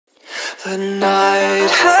The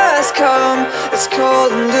night has come, it's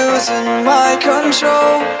cold and losing my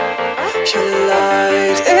control. Your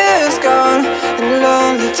light is gone, and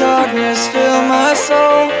lonely darkness fill my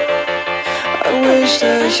soul. I wish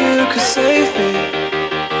that you could save me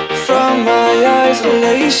from my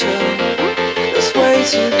isolation. It's way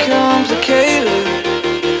too complicated.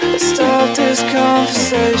 Let's stop this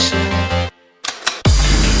conversation.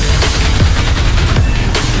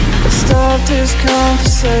 Let's stop this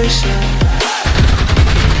conversation.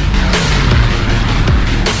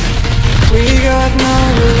 We got no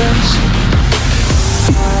relation.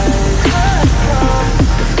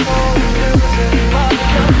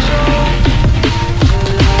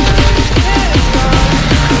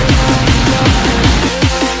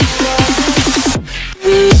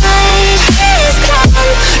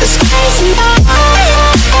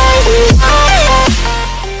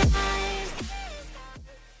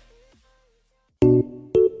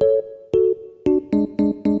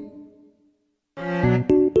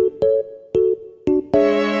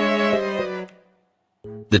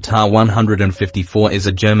 The TAR-154 is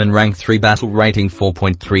a German rank 3 battle rating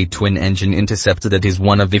 4.3 twin-engine interceptor that is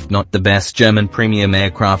one of if not the best German premium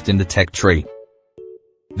aircraft in the tech tree.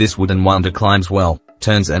 This wooden wonder climbs well,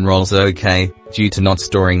 turns and rolls okay, due to not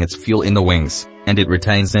storing its fuel in the wings, and it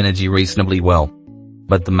retains energy reasonably well.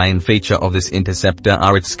 But the main feature of this interceptor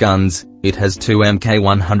are its guns. It has two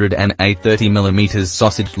Mk108 30mm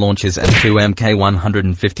sausage launchers and two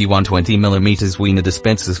Mk151 20mm Wiener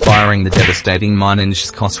dispensers firing the devastating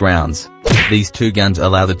 9-inch Schuss rounds. These two guns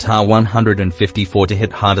allow the TAR-154 to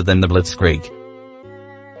hit harder than the Blitzkrieg.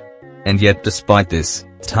 And yet despite this,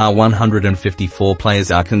 TAR-154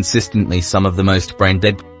 players are consistently some of the most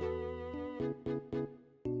brain-dead.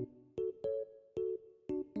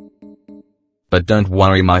 But don't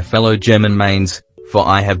worry my fellow German mains, for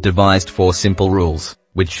I have devised 4 simple rules,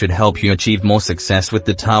 which should help you achieve more success with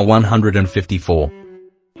the TAR-154.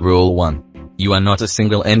 Rule 1. You are not a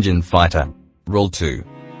single-engine fighter. Rule 2.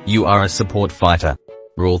 You are a support fighter.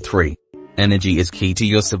 Rule 3. Energy is key to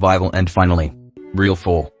your survival, and finally, Rule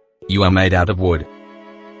 4. You are made out of wood.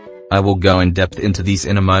 I will go in depth into these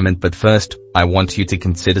in a moment, but first, I want you to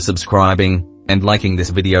consider subscribing and liking this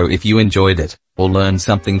video if you enjoyed it, or learned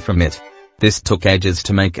something from it. This took ages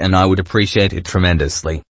to make and I would appreciate it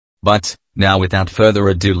tremendously. But, now without further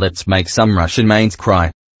ado, let's make some Russian mains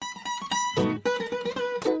cry.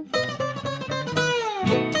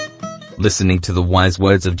 Listening to the wise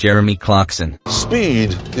words of Jeremy Clarkson.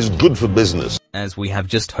 Speed is good for business. As we have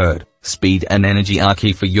just heard, speed and energy are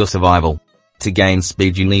key for your survival. To gain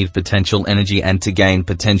speed you need potential energy, and to gain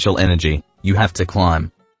potential energy, you have to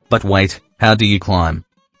climb. But wait, how do you climb?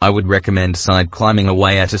 I would recommend side climbing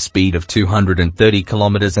away at a speed of 230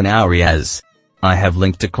 km an hour as. I have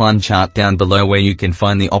linked a climb chart down below where you can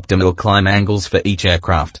find the optimal climb angles for each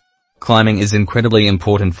aircraft. Climbing is incredibly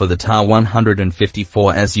important for the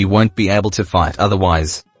TAR-154 as you won't be able to fight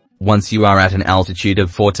otherwise. Once you are at an altitude of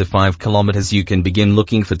 4 to 5 km you can begin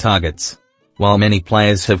looking for targets. While many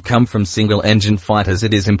players have come from single-engine fighters,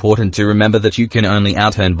 it is important to remember that you can only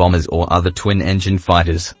outearn bombers or other twin-engine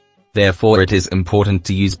fighters. Therefore it is important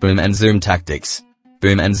to use boom and zoom tactics.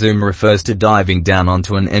 Boom and zoom refers to diving down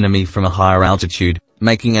onto an enemy from a higher altitude,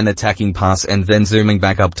 making an attacking pass and then zooming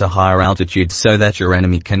back up to higher altitude so that your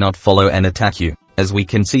enemy cannot follow and attack you. As we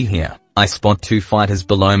can see here, I spot 2 fighters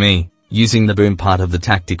below me. Using the boom part of the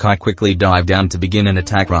tactic I quickly dive down to begin an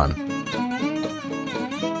attack run.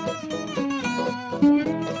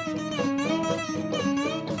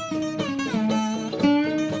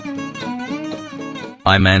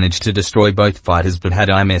 I managed to destroy both fighters, but had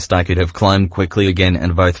I missed I could have climbed quickly again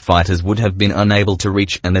and both fighters would have been unable to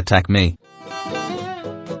reach and attack me.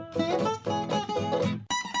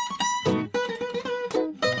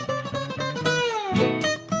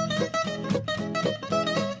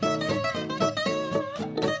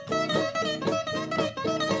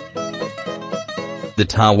 The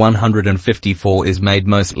TAR-154 is made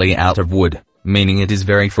mostly out of wood, meaning it is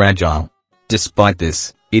very fragile. Despite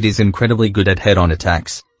this, it is incredibly good at head-on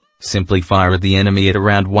attacks. Simply fire at the enemy at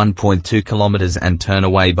around 1.2 km and turn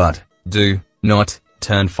away, but do not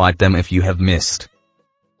turn fight them if you have missed.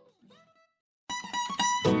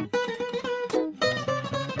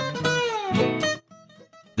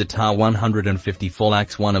 The TAR-154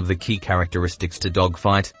 lacks one of the key characteristics to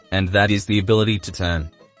dogfight, and that is the ability to turn.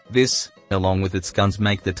 This, along with its guns,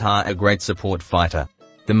 make the TAR a great support fighter.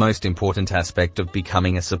 The most important aspect of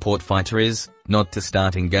becoming a support fighter is, not to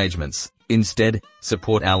start engagements. Instead,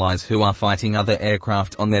 support allies who are fighting other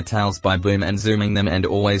aircraft on their tails by boom and zooming them, and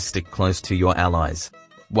always stick close to your allies.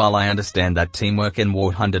 While I understand that teamwork in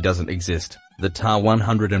War Thunder doesn't exist, The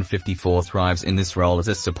Ta-154 thrives in this role as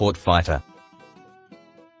a support fighter.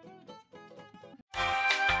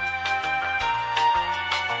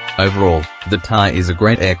 Overall, the Ta is a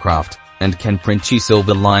great aircraft, and can print you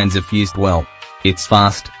silver lines if used well. It's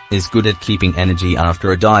fast, is good at keeping energy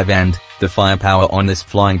after a dive, and the firepower on this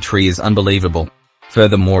flying tree is unbelievable.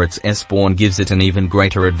 Furthermore, its S-spawn gives it an even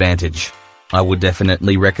greater advantage. I would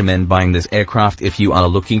definitely recommend buying this aircraft if you are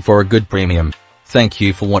looking for a good premium. Thank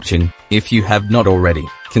you for watching. If you have not already,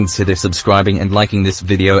 consider subscribing and liking this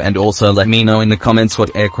video, and also let me know in the comments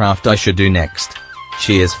what aircraft I should do next.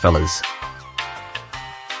 Cheers fellas.